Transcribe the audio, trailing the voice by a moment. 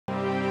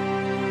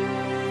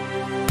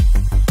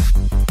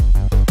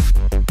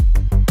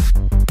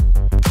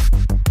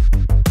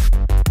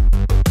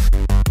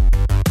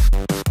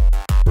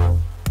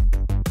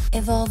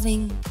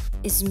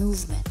is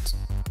movement,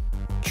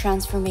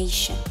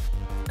 transformation,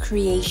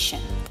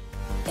 creation.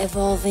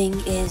 Evolving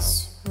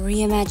is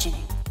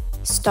reimagining,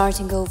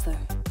 starting over,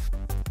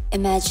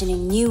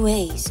 imagining new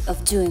ways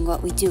of doing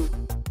what we do.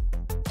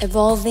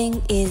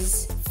 Evolving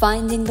is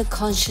finding the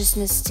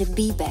consciousness to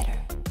be better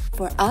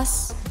for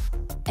us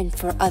and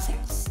for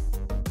others.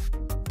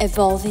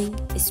 Evolving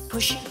is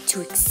pushing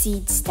to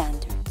exceed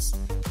standards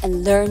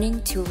and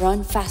learning to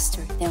run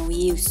faster than we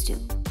used to.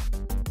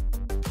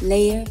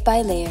 Layer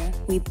by layer,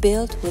 we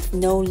build with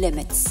no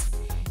limits,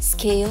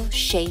 scale,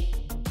 shape,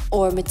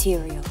 or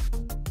material,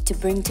 to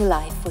bring to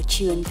life what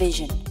you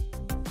envision.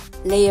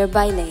 Layer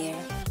by layer,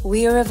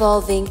 we are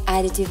evolving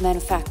additive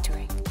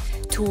manufacturing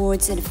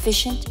towards an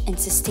efficient and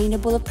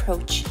sustainable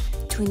approach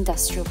to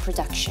industrial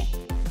production.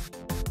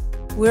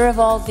 We're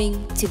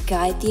evolving to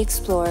guide the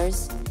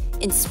explorers,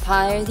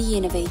 inspire the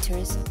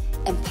innovators,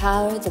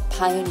 empower the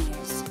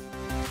pioneers.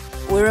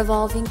 We're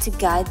evolving to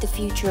guide the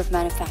future of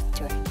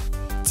manufacturing,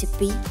 to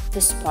be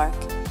the spark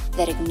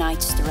that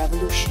ignites the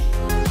revolution.